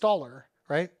single installer,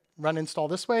 right? Run install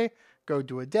this way, go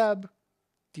do a deb,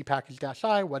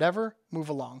 dpackage-i, whatever, move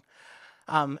along.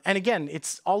 And again,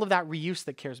 it's all of that reuse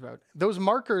that cares about. Those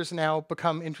markers now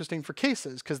become interesting for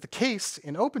cases because the case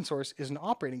in open source is an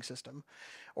operating system,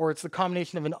 or it's the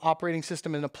combination of an operating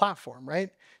system and a platform,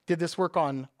 right? Did this work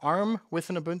on ARM with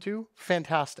an Ubuntu?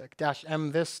 Fantastic.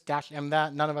 -m this, -m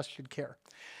that, none of us should care.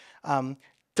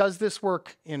 Does this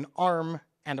work in ARM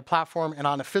and a platform and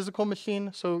on a physical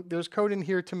machine? So there's code in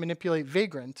here to manipulate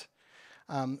Vagrant,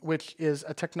 which is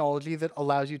a technology that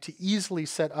allows you to easily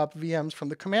set up VMs from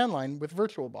the command line with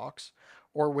VirtualBox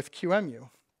or with QEMU.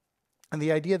 And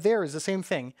the idea there is the same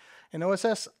thing. In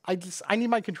OSS, I need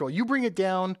my control. You bring it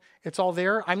down, it's all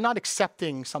there. I'm not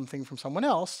accepting something from someone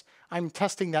else. I'm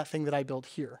testing that thing that I built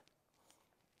here.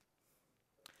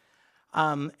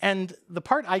 And the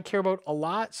part I care about a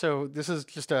lot, so this is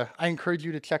just I encourage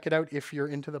you to check it out if you're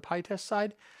into the PyTest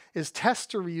side, is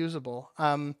tests are reusable.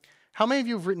 How many of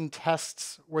you have written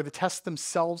tests where the tests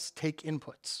themselves take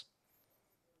inputs?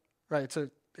 Right,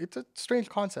 it's a strange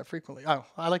concept frequently. Oh,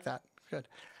 I like that, good.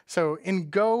 So in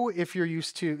Go, if you're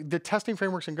used to the testing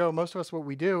frameworks in Go, most of us what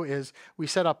we do is we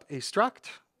set up a struct,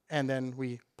 and then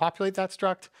we populate that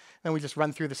struct, and we just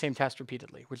run through the same test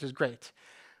repeatedly, which is great.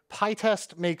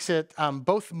 PyTest makes it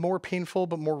both more painful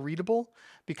but more readable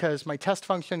because my test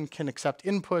function can accept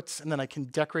inputs, and then I can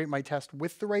decorate my test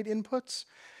with the right inputs,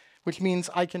 which means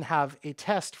I can have a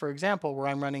test, for example, where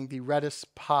I'm running the Redis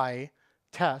Py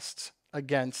tests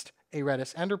against a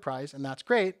Redis enterprise, and that's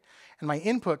great. And my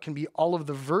input can be all of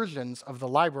the versions of the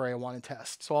library I want to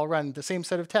test. So I'll run the same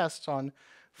set of tests on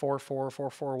 4.4,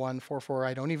 4.4.1, 4.4,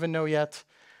 I don't even know yet.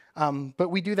 But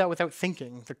we do that without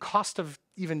thinking. The cost of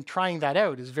even trying that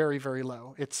out is very, very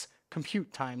low. It's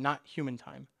compute time, not human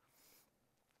time.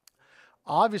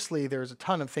 Obviously, there's a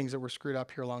ton of things that were screwed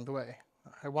up here along the way.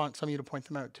 I want some of you to point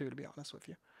them out too, to be honest with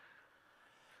you.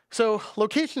 So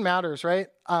location matters, right?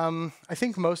 I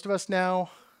think most of us now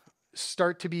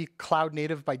start to be cloud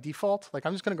native by default. Like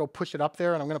I'm just going to go push it up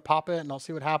there and I'm going to pop it and I'll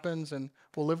see what happens and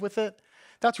we'll live with it.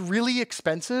 That's really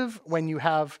expensive when you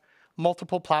have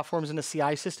multiple platforms in a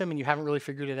CI system and you haven't really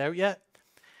figured it out yet.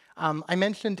 I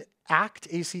mentioned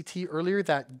ACT earlier,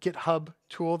 that GitHub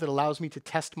tool that allows me to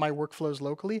test my workflows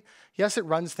locally. Yes, it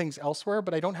runs things elsewhere,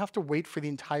 but I don't have to wait for the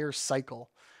entire cycle.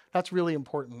 That's really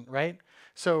important, right?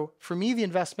 So for me, the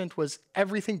investment was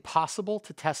everything possible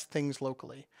to test things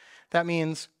locally. That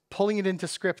means pulling it into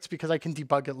scripts because I can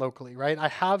debug it locally, right? I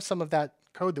have some of that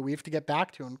code that we have to get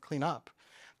back to and clean up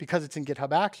because it's in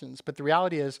GitHub Actions. But the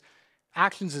reality is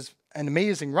Actions is an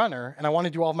amazing runner, and I want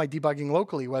to do all of my debugging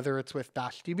locally, whether it's with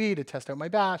bashdb to test out my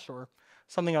bash or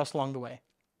something else along the way.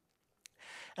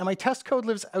 And my test code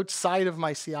lives outside of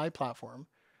my CI platform.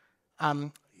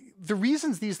 The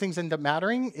reasons these things end up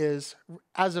mattering is,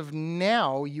 as of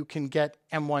now, you can get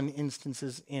M1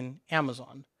 instances in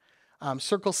Amazon.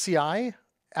 Circle CI,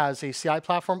 as a CI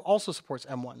platform, also supports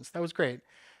M1s. That was great.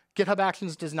 GitHub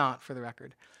Actions does not, for the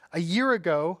record. A year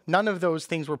ago, none of those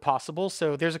things were possible.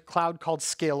 So there's a cloud called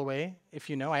Scaleway, if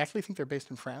you know. I actually think they're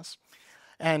based in France.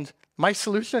 And my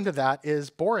solution to that is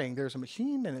boring. There's a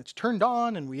machine, and it's turned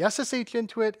on, and we SSH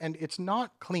into it, and it's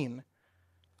not clean.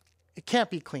 It can't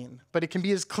be clean, but it can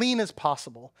be as clean as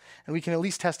possible. And we can at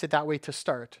least test it that way to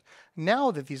start.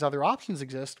 Now that these other options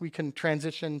exist, we can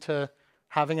transition to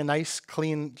having a nice,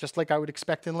 clean, just like I would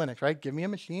expect in Linux, right? Give me a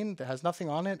machine that has nothing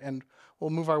on it, and we'll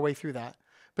move our way through that.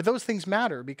 But those things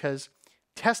matter because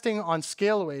testing on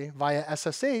Scaleway via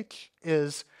SSH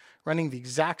is running the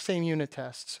exact same unit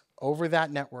tests over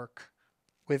that network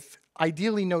with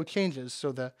ideally no changes.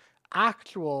 So the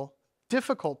actual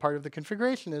difficult part of the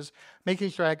configuration is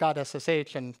making sure I got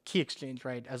SSH and key exchange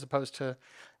right, as opposed to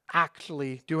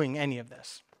actually doing any of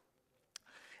this.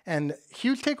 And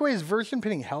huge takeaway is version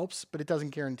pinning helps, but it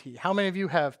doesn't guarantee. How many of you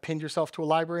have pinned yourself to a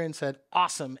library and said,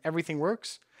 awesome, everything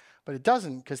works? But it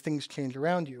doesn't because things change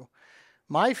around you.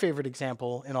 My favorite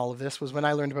example in all of this was when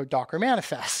I learned about Docker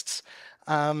manifests.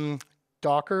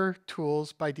 Docker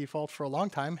tools by default for a long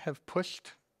time have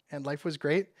pushed, and life was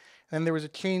great. And then there was a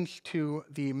change to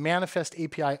the manifest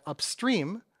API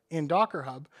upstream in Docker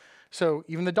Hub. So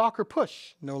even the Docker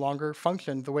push no longer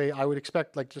functioned the way I would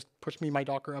expect, like just push me my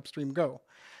Docker upstream go,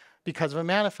 because of a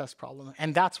manifest problem.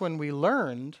 And that's when we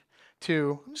learned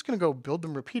to, I'm just going to go build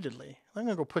them repeatedly. I'm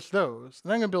going to go push those. And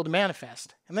then I'm going to build a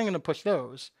manifest. And then I'm going to push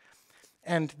those.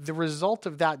 And the result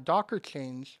of that Docker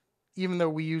change, even though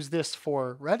we use this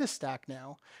for Redis Stack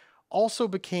now, also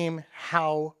became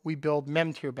how we build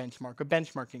memtier benchmark, a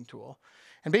benchmarking tool.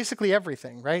 And basically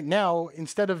everything, right? Now,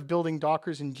 instead of building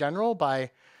Dockers in general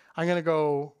by, I'm going to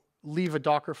go leave a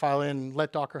Docker file in,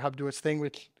 let Docker Hub do its thing,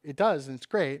 which it does, and it's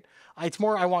great. It's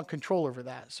more I want control over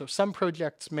that. So some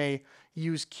projects may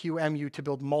use QEMU to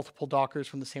build multiple Dockers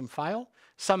from the same file.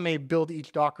 Some may build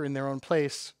each Docker in their own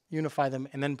place, unify them,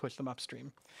 and then push them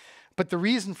upstream. But the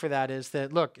reason for that is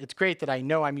that, look, it's great that I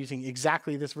know I'm using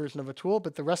exactly this version of a tool,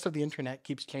 but the rest of the internet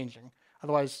keeps changing.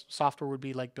 Otherwise, software would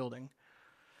be like building.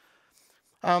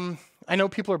 I know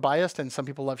people are biased, and some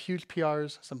people love huge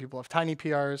PRs. Some people love tiny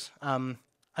PRs.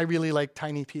 I really like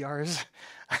tiny PRs.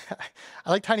 I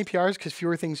like tiny PRs because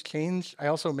fewer things change. I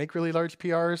also make really large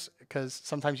PRs because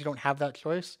sometimes you don't have that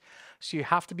choice. So you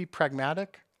have to be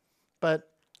pragmatic. But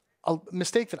a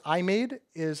mistake that I made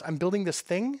is I'm building this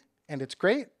thing, and it's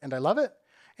great, and I love it.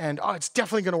 And, oh, it's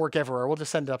definitely going to work everywhere. We'll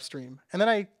just send it upstream. And then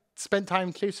I spent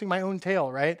time chasing my own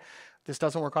tail, right? This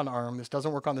doesn't work on ARM. This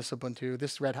doesn't work on this Ubuntu.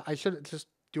 This Red Hat. I should just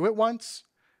do it once,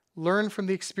 learn from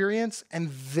the experience,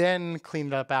 and then clean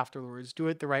it up afterwards. Do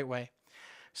it the right way.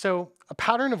 So a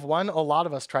pattern of one, a lot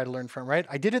of us try to learn from, right?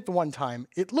 I did it the one time.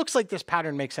 It looks like this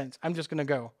pattern makes sense. I'm just going to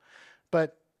go.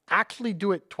 But actually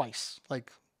do it twice.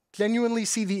 Like genuinely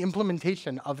see the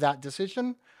implementation of that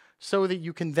decision so that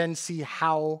you can then see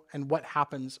how and what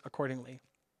happens accordingly.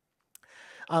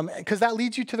 Because that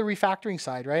leads you to the refactoring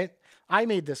side, right? I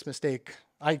made this mistake.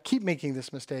 I keep making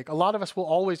this mistake. A lot of us will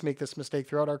always make this mistake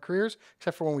throughout our careers,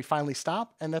 except for when we finally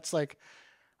stop. And that's like,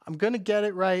 I'm going to get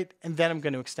it right, and then I'm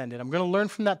going to extend it. I'm going to learn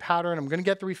from that pattern. I'm going to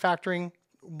get the refactoring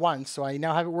once, so I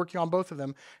now have it working on both of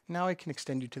them. Now I can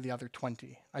extend you to the other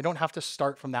 20. I don't have to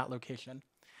start from that location.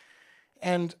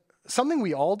 And something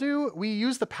we all do, we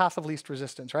use the path of least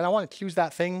resistance, right? I want to choose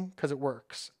that thing because it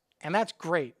works. And that's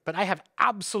great, but I have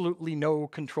absolutely no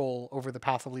control over the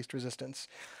path of least resistance.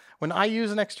 When I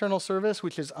use an external service,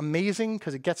 which is amazing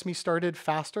because it gets me started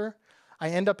faster, I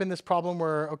end up in this problem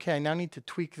where, okay, I now need to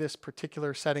tweak this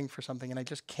particular setting for something, and I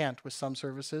just can't with some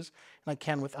services, and I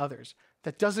can with others.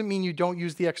 That doesn't mean you don't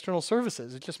use the external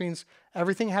services. It just means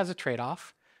everything has a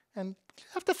trade-off, and you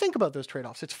have to think about those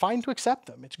trade-offs. It's fine to accept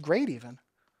them. It's great even.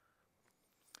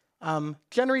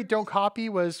 Generate, don't copy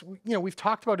was, we've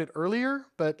talked about it earlier,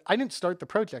 but I didn't start the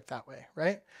project that way,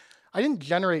 right? I didn't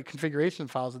generate configuration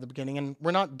files at the beginning, and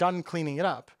we're not done cleaning it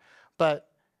up. But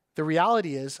the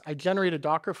reality is I generate a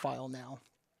Docker file now.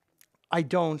 I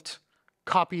don't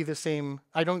copy the same,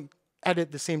 I don't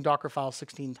edit the same Docker file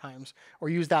 16 times or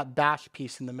use that bash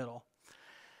piece in the middle.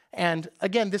 And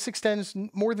again, this extends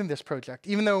more than this project.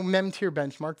 Even though memtier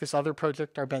benchmark, this other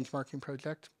project, our benchmarking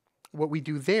project, what we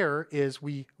do there is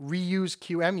we reuse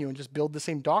QEMU and just build the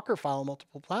same Docker file on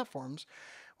multiple platforms.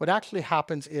 What actually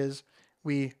happens is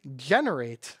we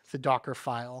generate the Docker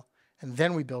file, and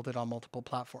then we build it on multiple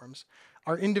platforms.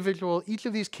 Each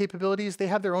of these capabilities, they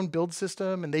have their own build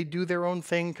system, and they do their own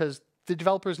thing because the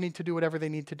developers need to do whatever they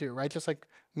need to do, right? Just like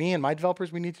me and my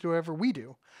developers, we need to do whatever we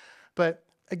do. But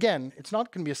again, it's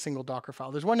not going to be a single Docker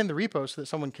file. There's one in the repo so that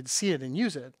someone could see it and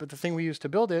use it. But the thing we use to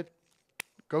build it,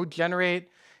 go generate.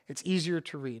 It's easier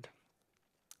to read.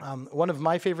 One of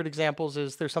my favorite examples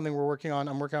is there's something I'm working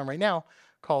on right now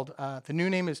called, the new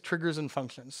name is triggers and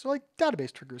functions. So like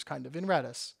database triggers kind of in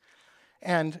Redis.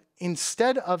 And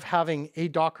instead of having a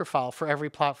Docker file for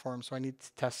every platform, so I need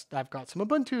to test, I've got some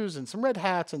Ubuntus and some Red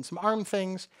Hats and some ARM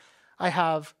things. I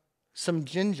have some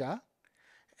Jinja,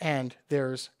 and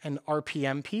there's an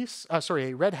RPM piece, a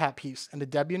Red Hat piece and a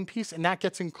Debian piece, and that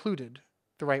gets included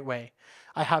the right way.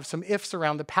 I have some ifs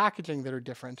around the packaging that are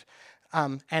different.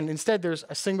 And instead, there's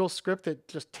a single script that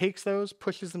just takes those,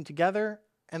 pushes them together,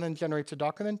 and then generates a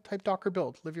Docker, and then type Docker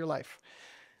build, live your life.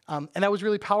 And that was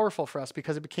really powerful for us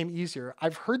because it became easier.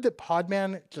 I've heard that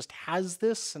Podman just has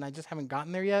this, and I just haven't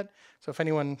gotten there yet. So if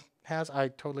anyone has, I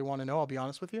totally want to know. I'll be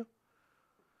honest with you.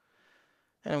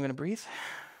 And I'm going to breathe.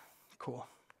 Cool. All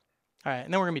right,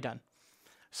 and then we're going to be done.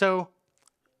 So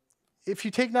if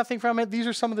you take nothing from it, these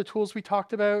are some of the tools we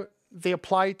talked about. They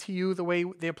apply to you the way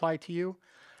they apply to you.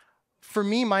 For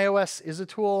me, MyOS is a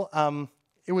tool.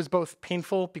 It was both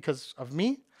painful because of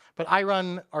me, but I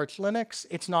run Arch Linux.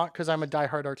 It's not because I'm a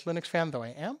diehard Arch Linux fan, though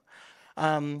I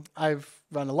am. I've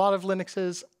run a lot of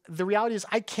Linuxes. The reality is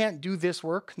I can't do this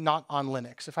work not on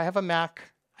Linux. If I have a Mac,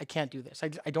 I can't do this.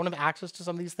 I don't have access to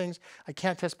some of these things. I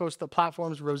can't test both the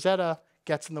platforms. Rosetta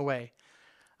gets in the way.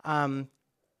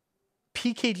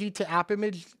 PKG to app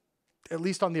image, at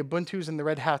least on the Ubuntus and the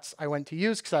Red Hats I went to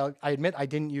use, because I admit I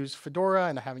didn't use Fedora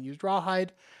and I haven't used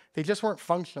Rawhide. They just weren't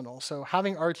functional. So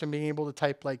having Arch and being able to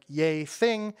type like yay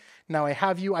thing, now I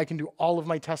have you, I can do all of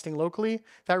my testing locally,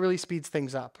 that really speeds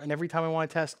things up. And every time I want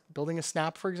to test building a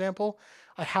snap, for example,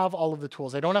 I have all of the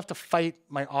tools. I don't have to fight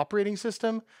my operating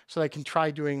system so that I can try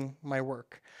doing my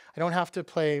work. I don't have to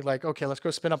play like, okay, let's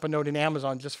go spin up a node in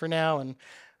Amazon just for now, and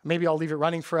maybe I'll leave it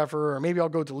running forever, or maybe I'll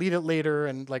go delete it later.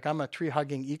 And like I'm a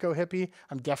tree-hugging eco-hippie.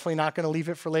 I'm definitely not going to leave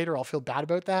it for later. I'll feel bad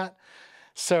about that.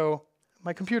 So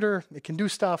my computer, it can do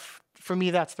stuff. For me,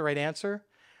 that's the right answer.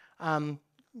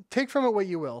 Take from it what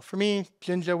you will. For me,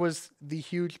 Jinja was the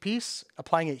huge piece,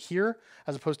 applying it here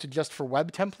as opposed to just for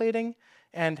web templating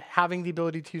and having the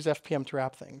ability to use FPM to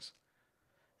wrap things.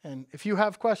 And if you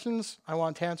have questions, I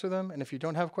want to answer them. And if you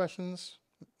don't have questions,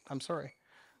 I'm sorry.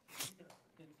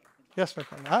 Yes, my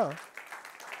friend. Oh.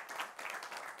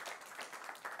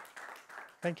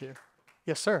 Thank you.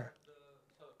 Yes, sir.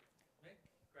 Mick,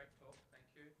 great talk. Thank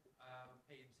you.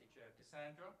 PMC Chair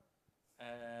Cassandra,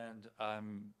 and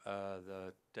I'm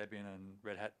the Debian and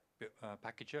Red Hat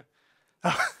packager.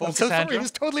 I'm so sorry.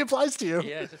 This totally applies to you.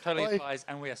 Yeah, it totally applies,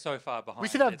 and we are so far behind. We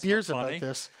should have beers about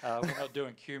this. We're not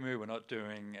doing QEMU. We're not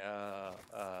doing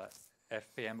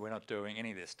FPM. We're not doing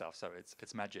any of this stuff. So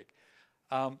it's magic.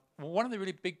 One of the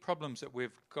really big problems that we've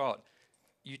got,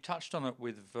 you touched on it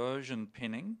with version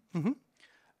pinning,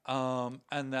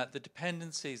 and that the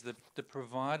dependencies, the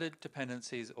provided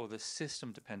dependencies or the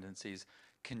system dependencies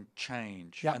can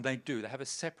change. Yep. And they do. They have a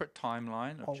separate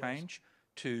timeline of change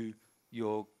to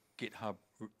your GitHub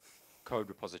code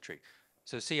repository.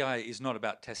 So CI is not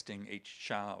about testing each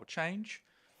SHA or change.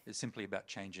 It's simply about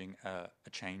changing a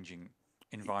changing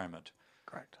environment.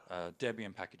 Correct.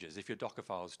 Debian packages. If your Docker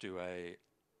files do a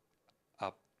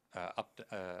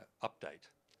update,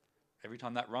 every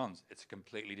time that runs, it's a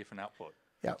completely different output.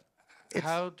 Yeah.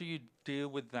 How do you deal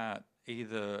with that,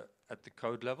 either at the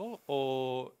code level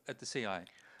or at the CI?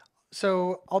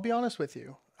 So I'll be honest with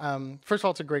you. First of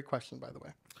all, it's a great question, by the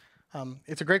way.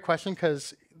 It's a great question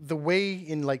because the way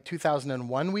in like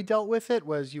 2001 we dealt with it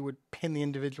was you would pin the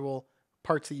individual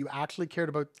parts that you actually cared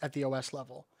about at the OS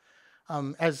level.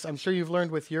 As I'm sure you've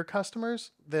learned with your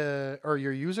customers or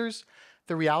your users,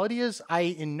 the reality is I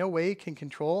in no way can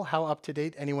control how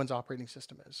up-to-date anyone's operating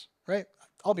system is, right?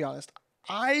 I'll be honest.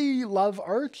 I love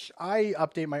Arch. I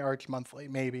update my Arch monthly,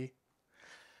 maybe.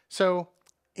 So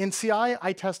in CI,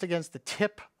 I test against the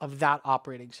tip of that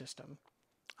operating system.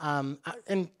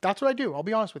 And that's what I do. I'll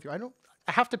be honest with you.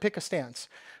 I have to pick a stance.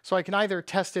 So I can either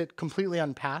test it completely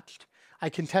unpatched, I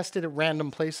can test it at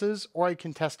random places, or I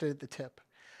can test it at the tip.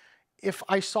 If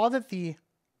I saw that the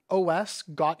OS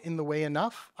got in the way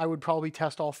enough, I would probably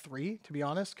test all three, to be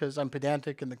honest, because I'm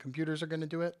pedantic and the computers are going to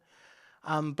do it.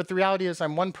 But the reality is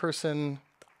I'm one person.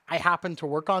 I happen to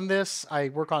work on this. I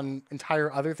work on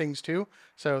entire other things too.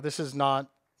 So this is not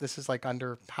This is like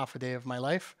under half a day of my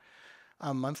life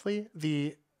monthly.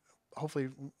 Hopefully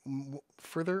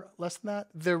further less than that.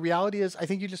 The reality is I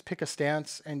think you just pick a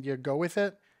stance and you go with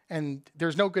it. And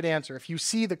there's no good answer. If you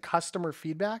see the customer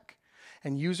feedback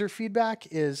and user feedback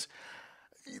is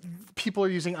people are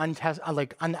using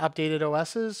unupdated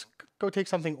OSs, go take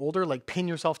something older, like pin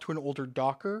yourself to an older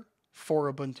Docker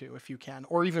for Ubuntu if you can,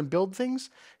 or even build things,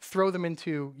 throw them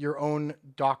into your own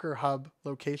Docker hub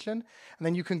location, and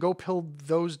then you can go build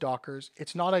those Dockers.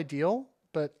 It's not ideal,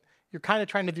 but you're kind of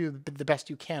trying to do the best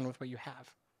you can with what you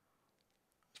have.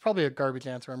 It's probably a garbage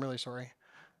answer. I'm really sorry.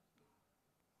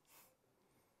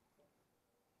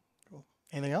 Cool.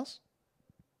 Anything else?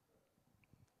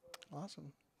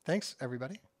 Awesome. Thanks,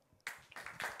 everybody.